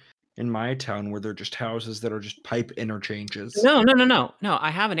my town where they're just houses that are just pipe interchanges. No. I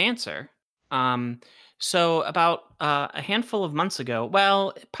have an answer. So about a handful of months ago,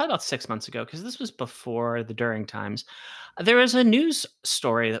 well, probably about 6 months ago, because this was before the during times, There was a news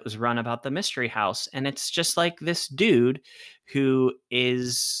story that was run about the mystery house, and it's just like this dude who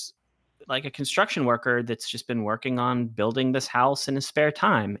is like a construction worker that's just been working on building this house in his spare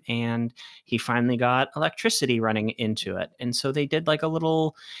time, and he finally got electricity running into it, and so they did like a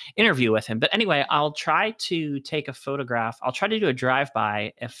little interview with him. But anyway, I'll try to take a photograph. I'll try to do a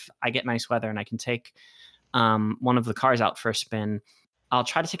drive-by if I get nice weather and I can take one of the cars out for a spin. I'll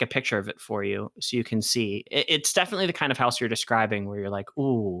try to take a picture of it for you so you can see. It's definitely the kind of house you're describing where you're like,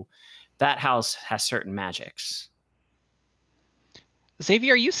 ooh, that house has certain magics.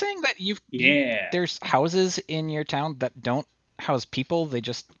 Xavier, are you saying that Yeah. there's houses in your town that don't house people, they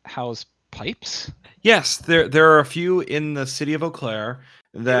just house pipes? Yes, there are a few in the city of Eau Claire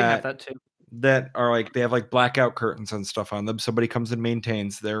Yeah, we have that that too. that are like they have like blackout curtains and stuff on them. Somebody comes and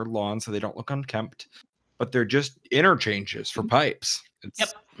maintains their lawn so they don't look unkempt, but they're just interchanges for pipes. It's Yep.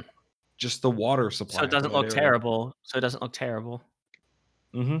 just the water supply. So it doesn't look terrible.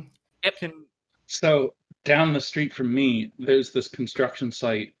 Mm-hmm. Yep. So down the street from me, there's this construction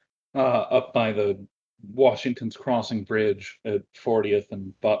site up by the Washington's Crossing Bridge at 40th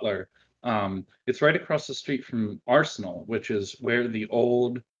and Butler. It's right across the street from Arsenal, which is where the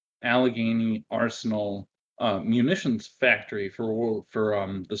old Allegheny Arsenal munitions factory for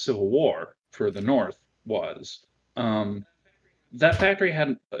the Civil War for the North was. That factory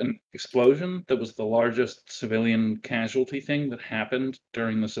had an explosion that was the largest civilian casualty thing that happened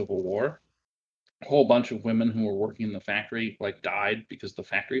during the Civil War. A whole bunch of women who were working in the factory like died because the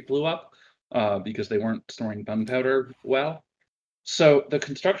factory blew up because they weren't storing gunpowder well. So the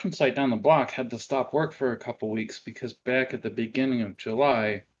construction site down the block had to stop work for a couple weeks because back at the beginning of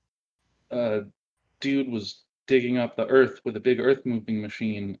July, a dude was digging up the earth with a big earth moving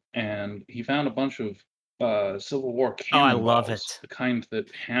machine, and he found a bunch of Civil War cannonballs, I love it. the kind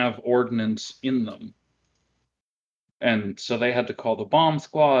that have ordnance in them. And so they had to call the bomb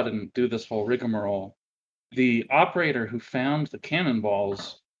squad and do this whole rigmarole. The operator who found the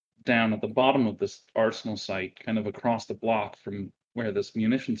cannonballs down at the bottom of this arsenal site, kind of across the block from where this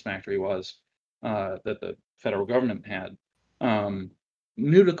munitions factory was, that the federal government had,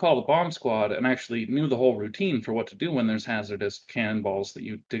 knew to call the bomb squad and actually knew the whole routine for what to do when there's hazardous cannonballs that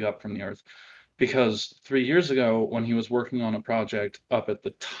you dig up from the earth. Because 3 years ago, when he was working on a project up at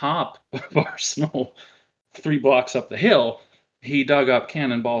the top of Arsenal, 3 blocks up the hill, he dug up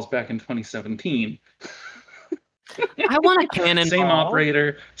cannonballs back in 2017. I want a cannonball. Same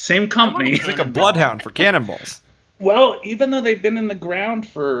operator, same company. It's like a bloodhound for cannonballs. Well, even though they've been in the ground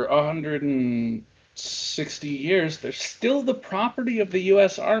for 160 years, they're still the property of the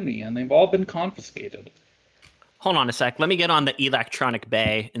U.S. Army, and they've all been confiscated. Hold on a sec. Let me get on the electronic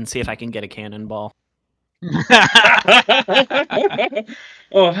bay and see if I can get a cannonball.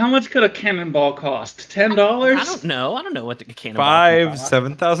 Oh, how much could a cannonball cost? $10? I don't know. I don't know what the cannonball can cost.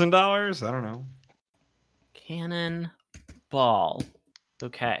 $7,000. I don't know. Cannonball.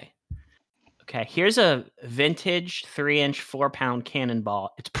 Okay. Here's a vintage 3-inch 4-pound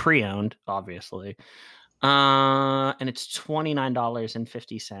cannonball. It's pre-owned, obviously. And it's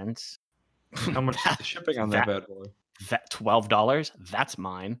 $29.50. How much is the shipping on that bad boy? That $12. That's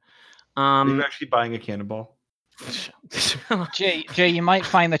mine. Are you actually buying a cannonball? Jay, you might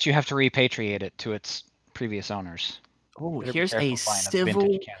find that you have to repatriate it to its previous owners. Oh, here's a Civil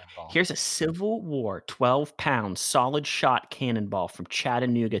War 12-pound solid shot cannonball from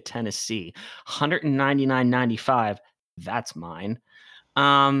Chattanooga, Tennessee. $199.95. That's mine.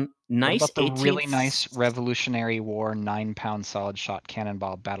 Nice. What about the really nice Revolutionary War 9-pound solid shot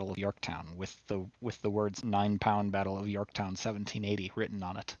cannonball Battle of Yorktown with the words 9-pound Battle of Yorktown 1780 written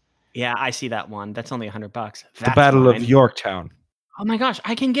on it? Yeah, I see that one. That's only $100. That's the Battle of Yorktown. Oh my gosh,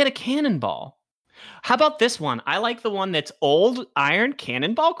 I can get a cannonball. How about this one? I like the one that's old iron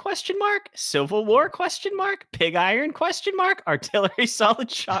cannonball ? Civil War ? Pig iron ? Artillery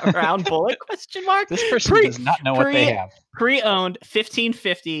solid shot round bullet ? This person does not know what they have. Pre-owned,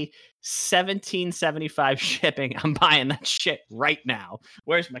 $15.50, $17.75 shipping. I'm buying that shit right now.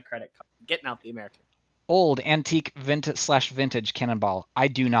 Where's my credit card? Getting out the American. Old antique vintage cannonball. I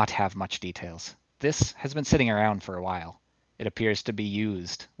do not have much details. This has been sitting around for a while. It appears to be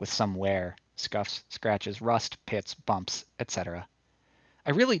used with some wear, scuffs, scratches, rust, pits, bumps, etc.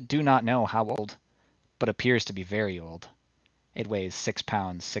 I really do not know how old, but appears to be very old. It weighs 6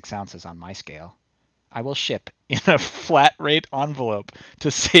 pounds, 6 ounces on my scale. I will ship in a flat rate envelope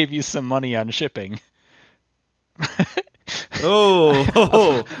to save you some money on shipping. I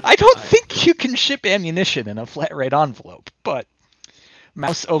don't think you can ship ammunition in a flat rate envelope, but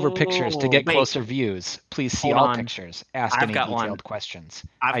mouse over pictures to get closer views. Please see all pictures. Ask any detailed questions.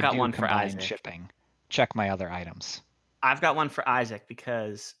 I've got one for Isaac. Shipping. Check my other items. I've got one for Isaac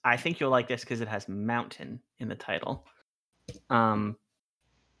because I think you'll like this because it has mountain in the title.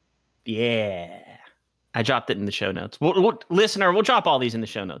 Yeah. I dropped it in the show notes. Listener, we'll drop all these in the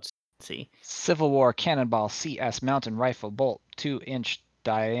show notes. Let's see. Civil War Cannonball CS Mountain Rifle Bolt, 2-inch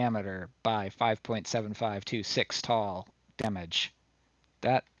diameter by 5.7526 tall. Damage.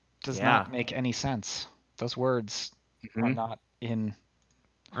 That does not make any sense. Those words are not in.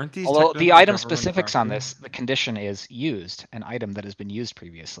 Aren't these? Although the technically item government specifics on property? this, the condition is used, an item that has been used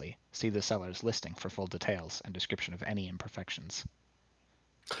previously. See the seller's listing for full details and description of any imperfections.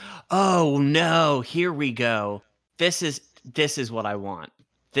 Oh no! Here we go. This is what I want.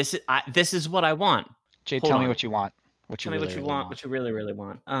 This is what I want. Jay, Hold tell me on. what you want. Tell me what you want. What you really, really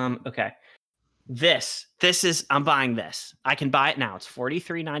want. Okay. This is. I'm buying this. I can buy it now. It's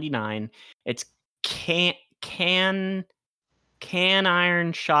 $43.99. It's can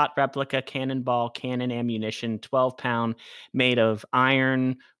iron shot replica cannonball cannon ammunition, 12-pound, made of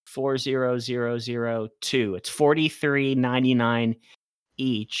iron 40002. It's $43.99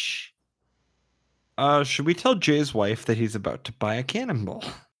 each. Should we tell Jay's wife that he's about to buy a cannonball?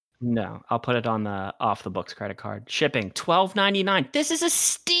 No, I'll put it on the off the books credit card. Shipping $12.99. This is a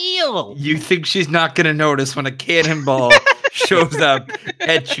steal. You think she's not gonna notice when a cannonball shows up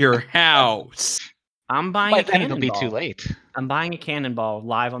at your house? I'm buying By a then cannonball. it'll be too late. I'm buying a cannonball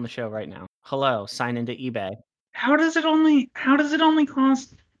live on the show right now. Hello, sign into eBay. How does it only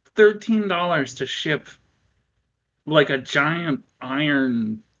cost $13 to ship like a giant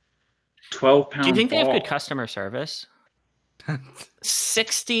iron 12-pound Do you think they have good ball? customer service?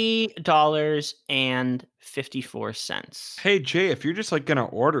 $60.54. Hey Jay, if you're just like gonna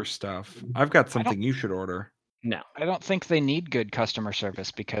order stuff, I've got something you should order. No. I don't think they need good customer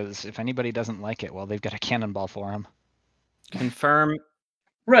service because if anybody doesn't like it, well, they've got a cannonball for them. Confirm.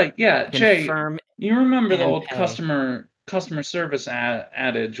 Right, yeah, Jay. Confirm. You remember the and old pay. customer service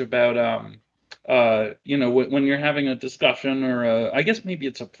adage about when you're having a discussion or I guess maybe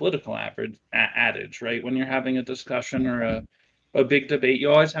it's a political adage, right? When you're having a discussion or a big debate,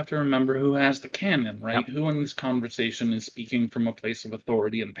 you always have to remember who has the cannon, right? Who in this conversation is speaking from a place of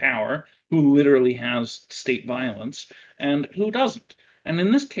authority and power, who literally has state violence, and who doesn't. And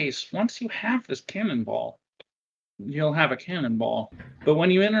in this case, once you have this cannonball, you'll have a cannonball. But when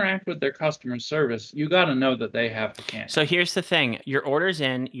you interact with their customer service, you got to know that they have the cannon. So here's the thing. Your order's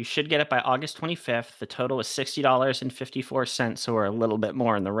in. You should get it by August 25th. The total is $60.54, so we're a little bit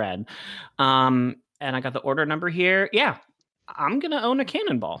more in the red. And I got the order number here. Yeah, I'm going to own a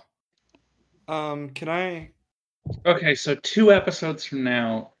cannonball. Can I? Okay, so 2 episodes from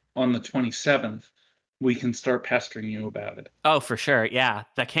now, on the 27th, we can start pestering you about it. Oh, for sure. Yeah,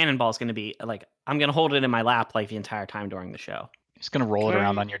 the cannonball is going to be like, I'm going to hold it in my lap like the entire time during the show. Just gonna roll it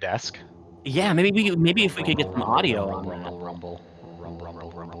around on your desk. Yeah, maybe if we could get some audio on that. Rumble.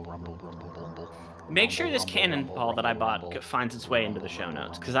 Make sure this cannonball that I bought finds its way into the show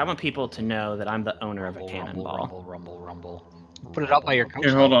notes, because I want people to know that I'm the owner of a cannonball. Rumble. Put it up by your couch.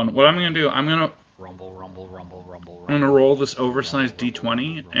 Here, hold on. What I'm going to do, I'm going to roll this oversized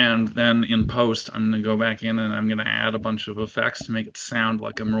D20, and then in post, I'm going to go back in and I'm going to add a bunch of effects to make it sound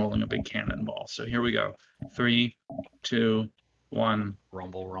like I'm rolling a big cannonball. So here we go. 3, 2, 1.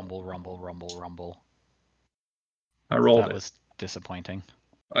 Rumble. I rolled That it. was disappointing.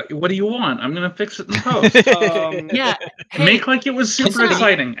 What do you want? I'm going to fix it in post. Yeah. Make like it was super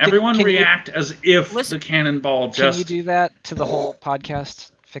exciting. Everyone can you- react as if Listen, the cannonball Can you just... do that to the whole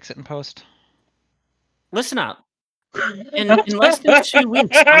podcast? Fix it in post? Listen up. In less than 2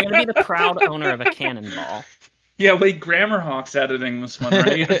 weeks, I'm going to be the proud owner of a cannonball. Yeah, wait, Grammarhawk's editing this one,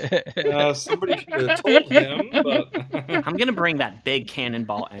 right? Somebody should have told him, but I'm going to bring that big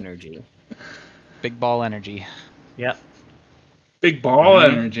cannonball energy. Big ball energy. Yep. Big ball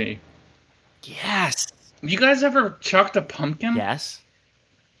energy. Yes. You guys ever chucked a pumpkin? Yes.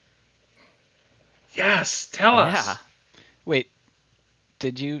 Yes, tell us. Yeah. Wait,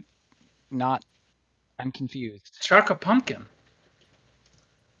 did you not? I'm confused. Chuck a pumpkin.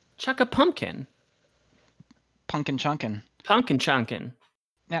 Chuck a pumpkin. Punkin' chunkin'. Pumpkin chunkin'.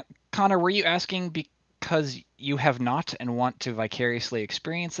 Now, Connor, were you asking because you have not and want to vicariously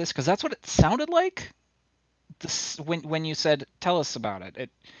experience this? Because that's what it sounded like. This when you said tell us about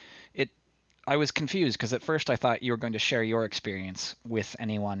it. I was confused because at first I thought you were going to share your experience with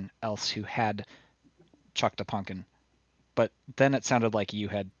anyone else who had chucked a pumpkin, but then it sounded like you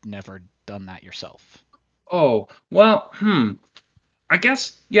had never done that yourself. Oh, well, I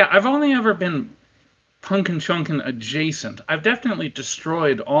guess, yeah, I've only ever been pumpkin chunkin' adjacent. I've definitely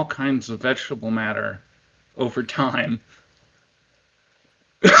destroyed all kinds of vegetable matter over time.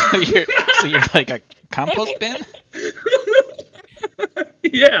 So you're like a compost bin?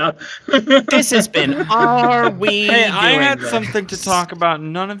 Yeah. This has been Are We Hey, I Doing had This? something to talk about,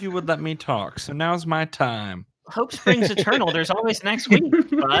 and none of you would let me talk, so now's my time. Hope springs eternal. There's always next week,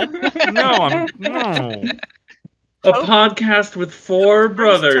 bud. No. A Hope podcast with four springs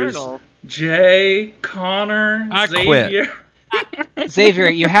brothers: eternal. Jay, Connor, I quit. Xavier. Xavier,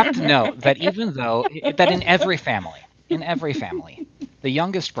 you have to know that even though that in every family, the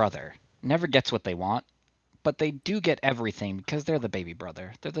youngest brother never gets what they want, but they do get everything because they're the baby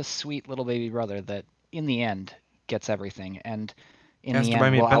brother. They're the sweet little baby brother that, in the end, gets everything, and in Has the to buy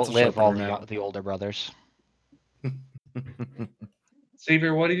end me a will pencil outlive all sharpener now. the older brothers.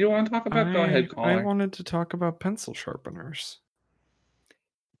 Xavier, what do you want to talk about? Go ahead, I caller. wanted to talk about pencil sharpeners.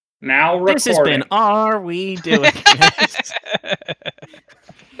 Now recording. This has been Are We Doing This?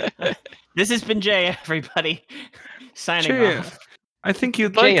 This has been Jay, everybody. Signing Jay, off. I think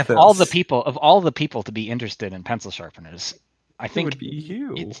you'd Jay, like of all this. the people to be interested in pencil sharpeners, I It think would be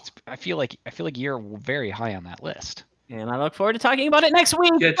you. I feel like you're very high on that list. And I look forward to talking about it next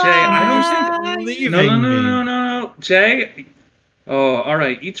week. Yeah, Jay, I Bye. don't think. Leaving No. Jay. Oh, all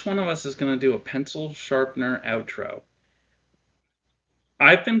right. Each one of us is going to do a pencil sharpener outro.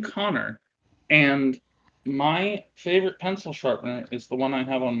 I've been Connor, and my favorite pencil sharpener is the one I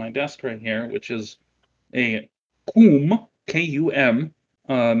have on my desk right here, which is a Kum, K-U-M,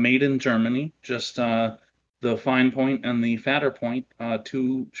 made in Germany. Just the fine point and the fatter point,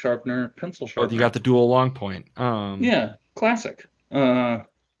 two sharpener pencil Oh, sharpener. you got the dual long point. Yeah, classic.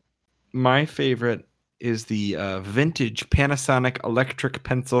 My favorite is the vintage Panasonic electric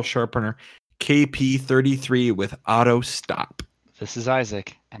pencil sharpener KP33 with auto stop. This is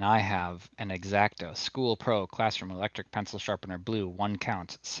Isaac, and I have an X-Acto School Pro Classroom Electric Pencil Sharpener Blue 1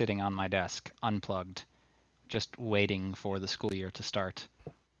 count sitting on my desk, unplugged, just waiting for the school year to start.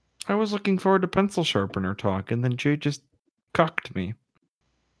 I was looking forward to pencil sharpener talk, and then Jay just cucked me.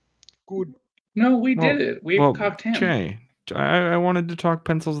 Good. No, we Well- did it. We well, cocked him. Jay, I wanted to talk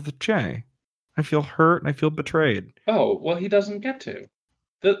pencils with Jay. I feel hurt and I feel betrayed. Oh, well, he doesn't get to.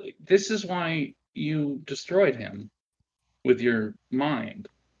 This is why you destroyed him with your mind.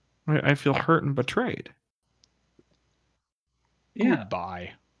 I feel hurt and betrayed. Yeah.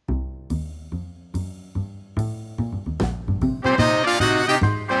 Goodbye.